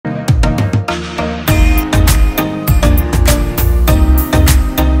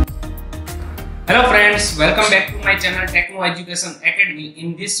Hello friends, welcome back to my channel Techno Education Academy.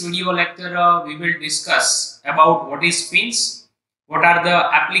 In this video lecture, we will discuss about what is fins, what are the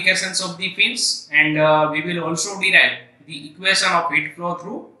applications of the fins, and we will also derive the equation of heat flow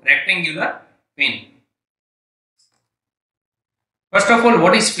through rectangular fin. First of all,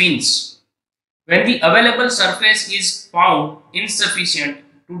 what is fins? When the available surface is found insufficient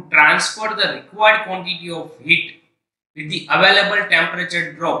to transfer the required quantity of heat with the available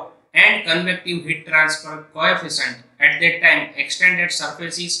temperature drop and convective heat transfer coefficient, at that time extended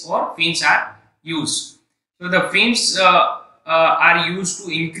surfaces or fins are used. So the fins are used to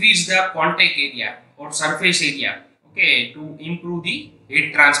increase the contact area or surface area, okay, to improve the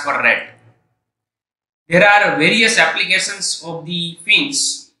heat transfer rate. There are various applications of the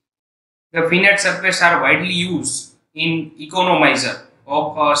fins. The finite surface are widely used in economizer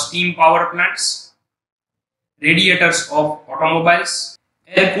of steam power plants, radiators of automobiles,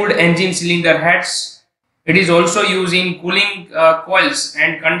 air-cooled engine cylinder heads. It is also used in cooling coils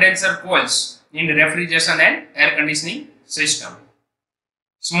and condenser coils in refrigeration and air conditioning system.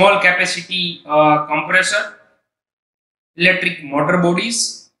 Small capacity compressor, electric motor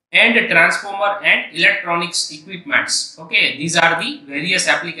bodies, and transformer and electronics equipments. Okay, these are the various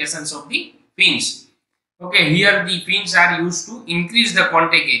applications of the fins. Okay, here the fins are used to increase the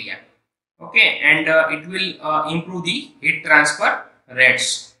contact area. Okay, and it will improve the heat transfer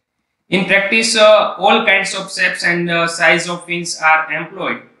rates. In practice, all kinds of shapes and size of fins are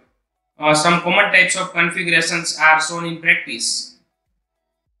employed. Some common types of configurations are shown in practice.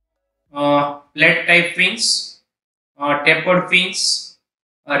 Plate type fins, tapered fins,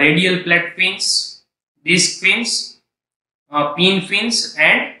 radial plate fins, disc fins, pin fins,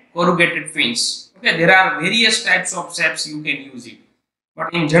 and corrugated fins. Okay, there are various types of shapes you can use it,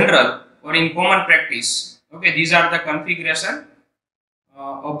 but in general or in common practice, okay, these are the configuration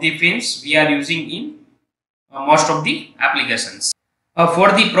of the fins we are using in most of the applications.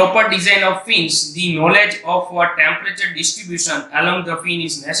 For the proper design of fins, the knowledge of temperature distribution along the fin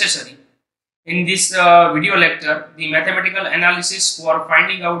is necessary. In this video lecture, the mathematical analysis for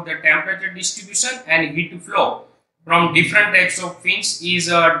finding out the temperature distribution and heat flow from different types of fins is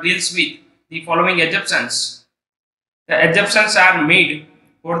deals with the following assumptions. The assumptions are made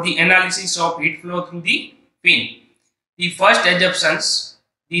for the analysis of heat flow through the fin. The first assumptions,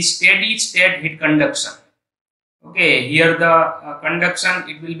 the steady state heat conduction. Okay, here the conduction,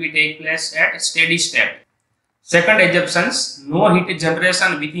 it will be take place at steady state. Second assumptions, no heat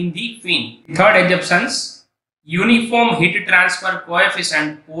generation within the fin. Third assumptions, uniform heat transfer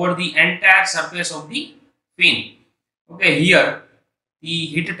coefficient over the entire surface of the fin. Okay, here the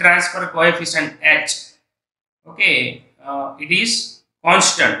heat transfer coefficient H, okay, it is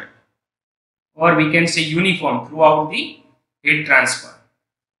constant, or we can say uniform throughout the heat transfer.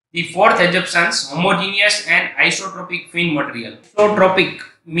 The fourth assumptions, homogeneous and isotropic fin material. Isotropic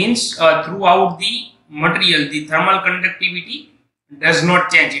means throughout the material the thermal conductivity does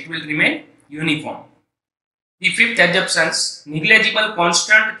not change, it will remain uniform. The fifth assumptions, negligible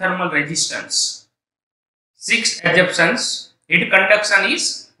constant thermal resistance. Sixth assumptions, heat conduction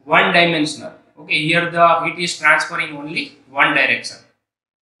is one dimensional. Okay, here the heat is transferring only one direction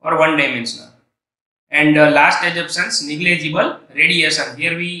or one dimensional. And last assumptions, negligible radiation.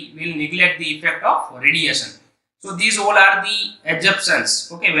 Here we will neglect the effect of radiation. So these all are the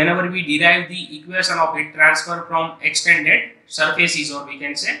assumptions. Okay, whenever we derive the equation of heat transfer from extended surfaces, or we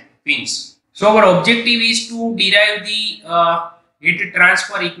can say fins. So our objective is to derive the heat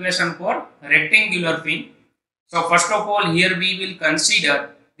transfer equation for rectangular fin. So first of all, here we will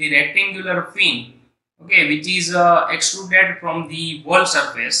consider the rectangular fin, okay, which is extruded from the wall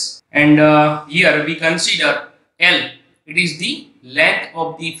surface, and here we consider L, it is the length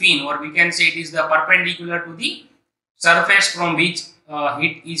of the fin, or we can say it is the perpendicular to the surface from which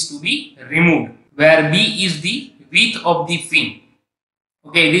heat is to be removed, where B is the width of the fin.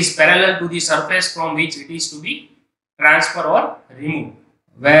 Okay, it is parallel to the surface from which it is to be transferred or removed,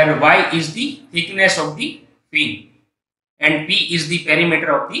 where Y is the thickness of the fin and P is the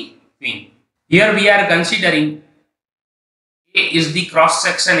perimeter of the fin. Here we are considering A is the cross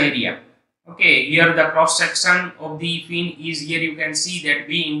section area. Okay, here the cross section of the fin is, here you can see that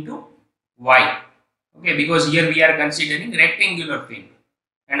B into Y. Okay, because here we are considering rectangular fin,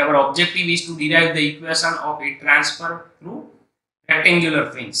 and our objective is to derive the equation of heat transfer through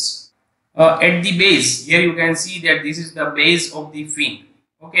rectangular fins. At the base, here you can see that this is the base of the fin.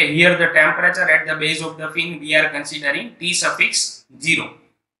 Okay, here the temperature at the base of the fin we are considering T suffix 0.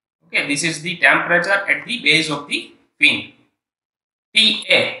 Okay, this is the temperature at the base of the fin.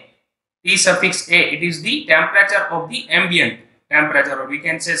 T suffix A, it is the temperature of the ambient temperature, or we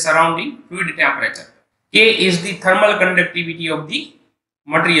can say surrounding fluid temperature. K is the thermal conductivity of the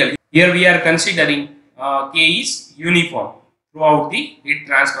material. Here we are considering K is uniform throughout the heat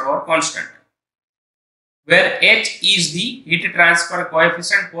transfer or constant, where H is the heat transfer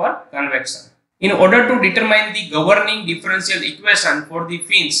coefficient for convection. In order to determine the governing differential equation for the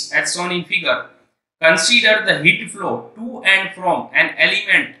fins as shown in figure, consider the heat flow to and from an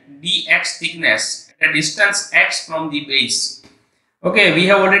element dx thickness at a distance x from the base. Okay, we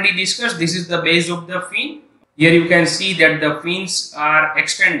have already discussed this is the base of the fin. Here you can see that the fins are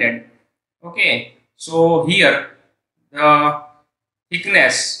extended. Okay, so here the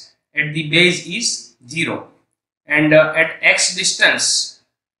thickness at the base is 0, and at x distance,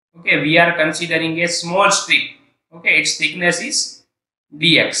 okay, we are considering a small strip. Okay, its thickness is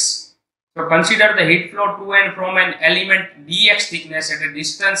dx. So consider the heat flow to and from an element dx thickness at a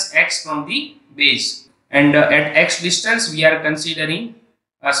distance x from the base, and at x distance we are considering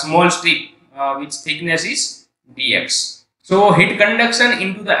a small strip which thickness is dx. So heat conduction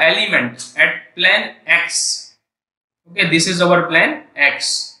into the element at plane x. Okay, this is our plane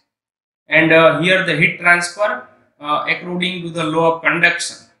x, and here the heat transfer according to the law of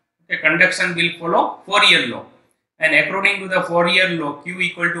conduction. Okay, conduction will follow Fourier law, and according to the Fourier law, Q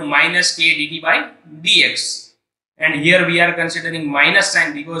equal to minus K dt by dx. And here we are considering minus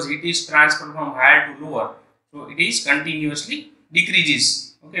sign because it is transferred from higher to lower, so it is continuously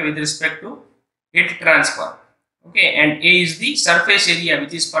decreases. Okay, with respect to heat transfer. Okay, and A is the surface area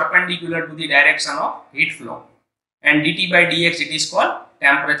which is perpendicular to the direction of heat flow, and dt by dx it is called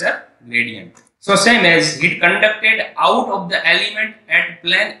temperature gradient. So same as heat conducted out of the element at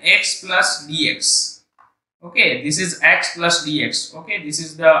plane x plus dx. Okay, this is x plus dx. Okay, this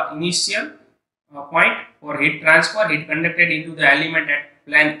is the initial point for heat transfer, heat conducted into the element at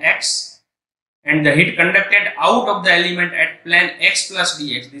plane x, and the heat conducted out of the element at plane x plus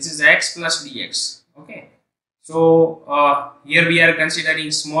dx. This is x plus dx. Okay, so here we are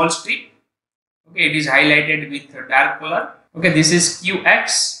considering small strip. Okay, it is highlighted with dark color. Okay, this is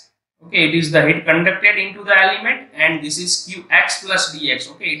qx. Okay, it is the heat conducted into the element, and this is qx plus dx.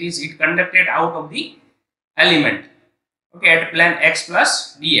 Okay, it is heat conducted out of the element. Okay, at plane x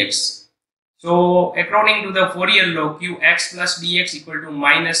plus dx. So according to the Fourier law, qx plus dx equal to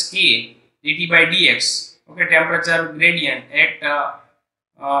minus k dt by dx. Okay, temperature gradient at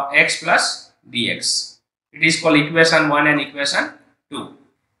x plus dx. It is called equation 1 and equation 2.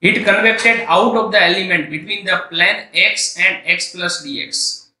 Heat convected out of the element between the plane x and x plus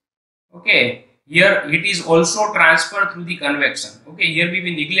dx. Okay, here it is also transferred through the convection. Okay, here we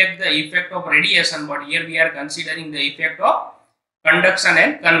will neglect the effect of radiation, but here we are considering the effect of conduction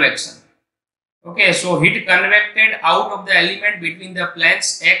and convection. Okay, so heat convected out of the element between the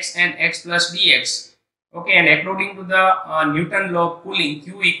planes x and x plus dx. Okay, and according to the Newton law of cooling,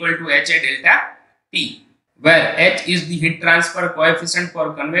 Q equal to HA delta T, where H is the heat transfer coefficient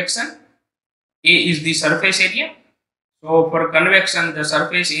for convection, A is the surface area. So for convection, the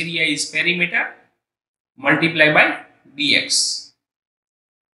surface area is perimeter multiplied by dx,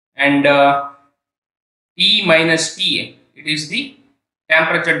 and T minus TA, it is the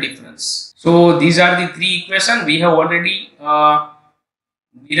temperature difference. So these are the three equations. We have already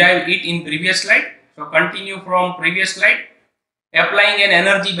derived it in previous slide. So continue from previous slide. Applying an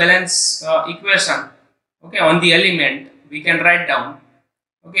energy balance equation, okay, on the element, we can write down,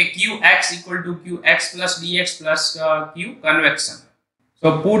 okay, qx equal to qx plus dx plus q convection.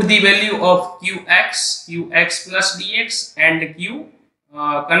 So put the value of qx plus dx and q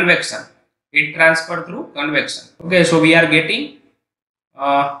convection, heat transfer through convection. Okay, so we are getting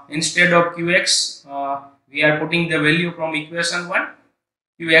instead of qx, we are putting the value from equation 1,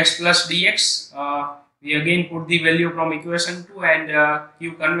 qx plus dx. We again put the value from equation 2, and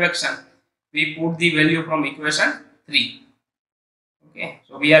q convection we put the value from equation 3. Okay,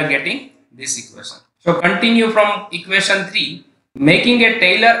 so we are getting this equation. So continue from equation 3, making a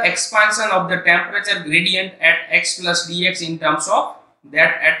Taylor expansion of the temperature gradient at x plus dx in terms of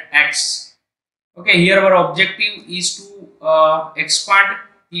that at x. Okay, here our objective is to expand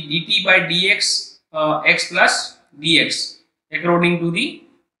the dt by dx x plus dx according to the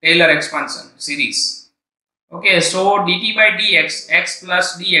Taylor expansion series. Okay, so dt by dx x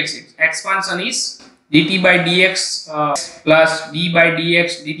plus dx, expansion is dt by dx plus d by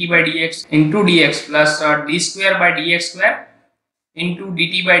dx dt by dx into dx plus d square by dx square into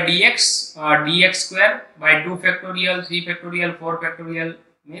dt by dx dx square by 2 factorial, 3 factorial, 4 factorial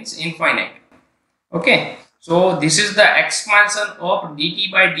means infinite. Okay, so this is the expansion of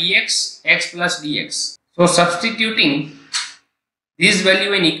dt by dx x plus dx. So substituting this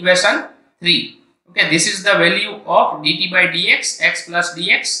value in equation 3. Okay, this is the value of dt by dx, x plus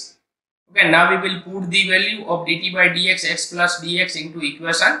dx. Okay, now we will put the value of dt by dx, x plus dx into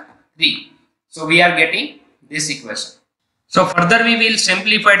equation 3. So we are getting this equation. So further we will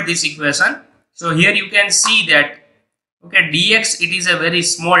simplify this equation. So here you can see that, okay, dx, it is a very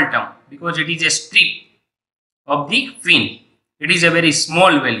small term because it is a strip of the fin. It is a very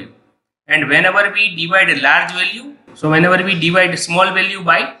small value, and whenever we divide a large value, so whenever we divide small value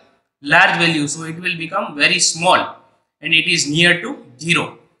by large value, so it will become very small and it is near to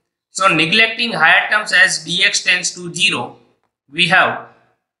 0. So neglecting higher terms as dx tends to 0, we have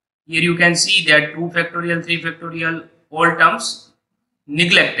here, you can see that 2 factorial, 3 factorial, all terms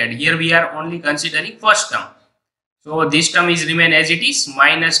neglected. Here we are only considering first term. So this term is remain as it is,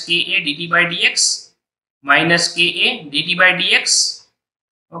 minus ka dt by dx, minus ka dt by dx.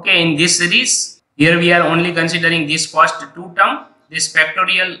 Okay, in this series, here we are only considering this first two term. This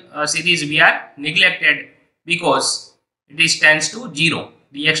factorial series we are neglected because it is tends to 0,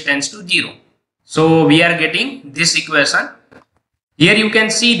 dx tends to 0. So we are getting this equation. Here you can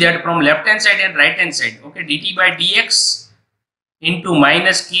see that from left hand side and right hand side, okay, dt by dx into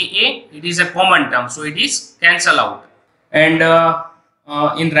minus ka, it is a common term, so it is cancel out. And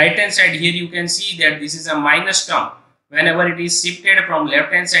in right hand side, here you can see that this is a minus term. Whenever it is shifted from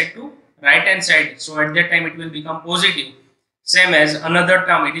left hand side to right hand side, so at that time it will become positive. Same as another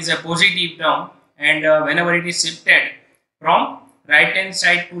term, it is a positive term, and whenever it is shifted from right hand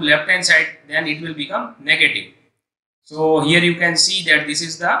side to left hand side, then it will become negative. So here you can see that this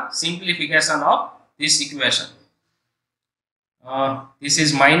is the simplification of this equation. This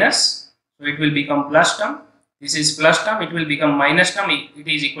is minus, so it will become plus term. This is plus term, it will become minus term, it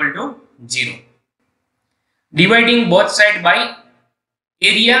is equal to 0. Dividing both sides by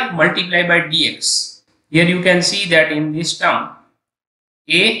area multiplied by dx. Here you can see that in this term,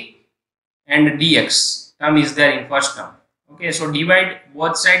 a and dx term is there in first term. Okay, so divide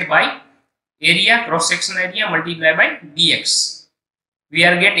both sides by area, cross section area multiplied by dx. We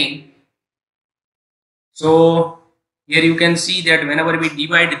are getting, so here you can see that whenever we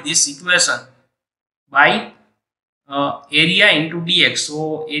divide this equation by area into dx,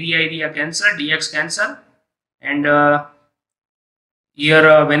 so area cancel, dx cancel, and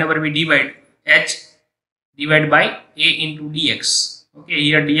here whenever we divide h divide by a into dx. Okay,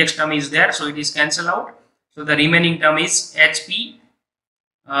 here dx term is there, so it is cancel out. So the remaining term is hp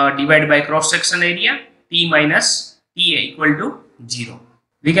divided by cross section area t minus ta equal to 0.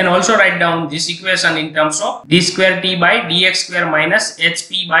 We can also write down this equation in terms of d square t by dx square minus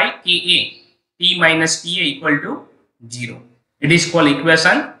hp by ka t minus ta equal to 0. It is called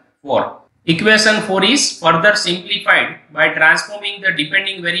equation 4. Equation 4 is further simplified by transforming the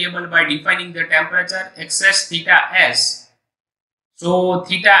depending variable by defining the temperature excess theta as, so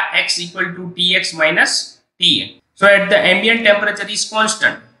theta x equal to tx minus ta. So at the ambient temperature is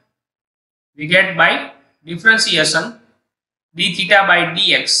constant, we get by differentiation d theta by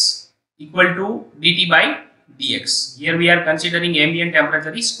dx equal to dt by dx. Here we are considering ambient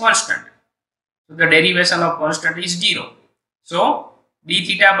temperature is constant, so the derivation of constant is 0. So d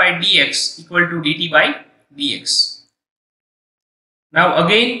theta by dx equal to dt by dx. Now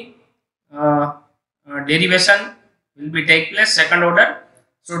again derivation will be take place second order.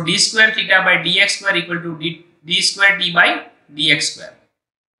 So d square theta by dx square equal to d square t by dx square.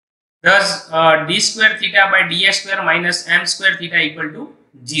 Thus d square theta by dx square minus m square theta equal to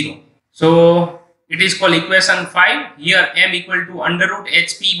 0. So it is called equation 5. Here m equal to under root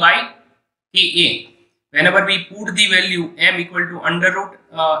hp by ka. Whenever we put the value m equal to under root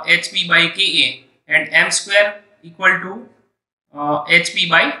hp by ka and m square equal to hp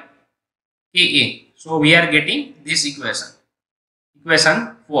by ka, so we are getting this equation,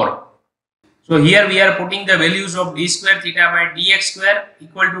 equation 4. So here we are putting the values of d square theta by dx square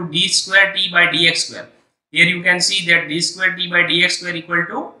equal to d square t by dx square. Here you can see that d square t by dx square equal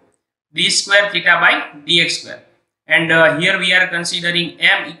to d square theta by dx square. And here we are considering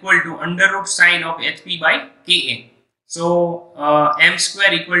m equal to under root sine of hp by ka. So m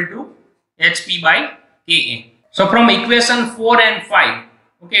square equal to hp by ka. So from equation 4 and 5,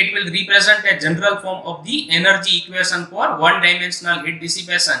 okay, it will represent a general form of the energy equation for one-dimensional heat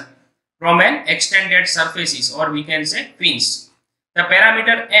dissipation from an extended surfaces, or we can say fins. The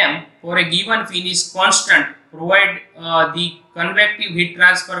parameter m for a given fin is constant provided the convective heat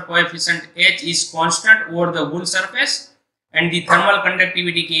transfer coefficient h is constant over the whole surface and the thermal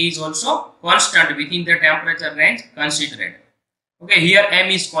conductivity k is also constant within the temperature range considered. Okay, here m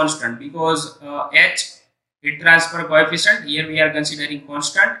is constant because h heat transfer coefficient here we are considering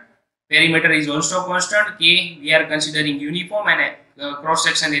constant, perimeter is also constant, k we are considering uniform, and cross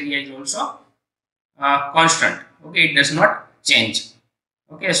section area is also constant. Okay, it does not change.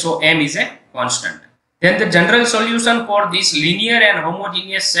 Okay, so m is a constant. Then the general solution for this linear and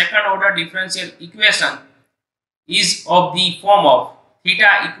homogeneous second order differential equation is of the form of theta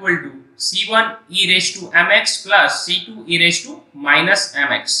equal to c1 e raised to mx plus c2 e raised to minus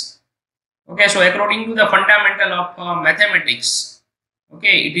mx. Okay, so according to the fundamental of mathematics,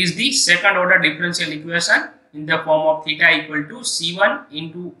 okay, it is the second order differential equation in the form of theta equal to c1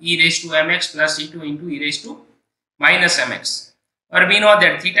 into e raised to mx plus c2 into e raised to minus mx. Or we know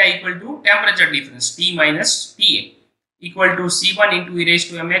that theta equal to temperature difference T minus Ta equal to c1 into e raised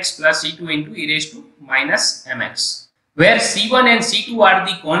to mx plus c2 into e raised to minus mx. Where c1 and c2 are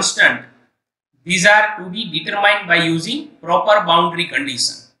the constant, these are to be determined by using proper boundary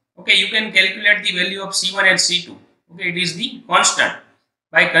condition. Okay, you can calculate the value of c1 and c2. Okay, it is the constant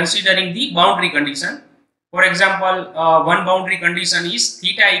by considering the boundary condition. For example, one boundary condition is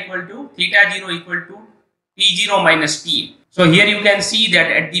theta equal to theta 0 equal to T0 minus Ta. So here you can see that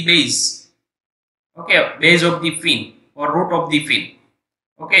at the base, okay, base of the fin or root of the fin,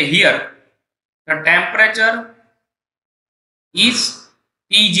 okay, here the temperature is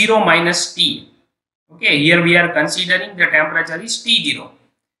T0 minus T. Okay, here we are considering the temperature is T0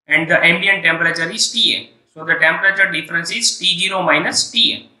 and the ambient temperature is Ta. So the temperature difference is T0 minus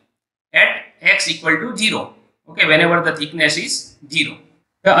Ta at x equal to 0. Okay, whenever the thickness is 0.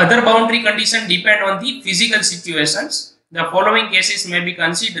 The other boundary condition depend on the physical situations. The following cases may be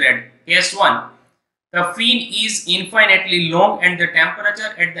considered. Case 1. The fin is infinitely long and the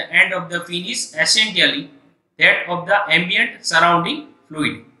temperature at the end of the fin is essentially that of the ambient surrounding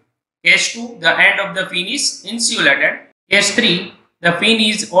fluid. Case 2. The end of the fin is insulated. Case 3. The fin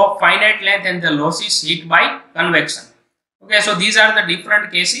is of finite length and the loss is hit by convection. Okay, so these are the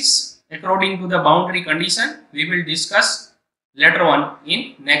different cases according to the boundary condition. We will discuss later on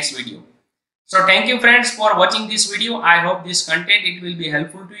in next video. So thank you friends for watching this video. I hope this content it will be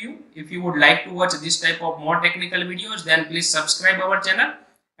helpful to you. If you would like to watch this type of more technical videos, then please subscribe our channel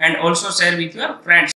and also share with your friends.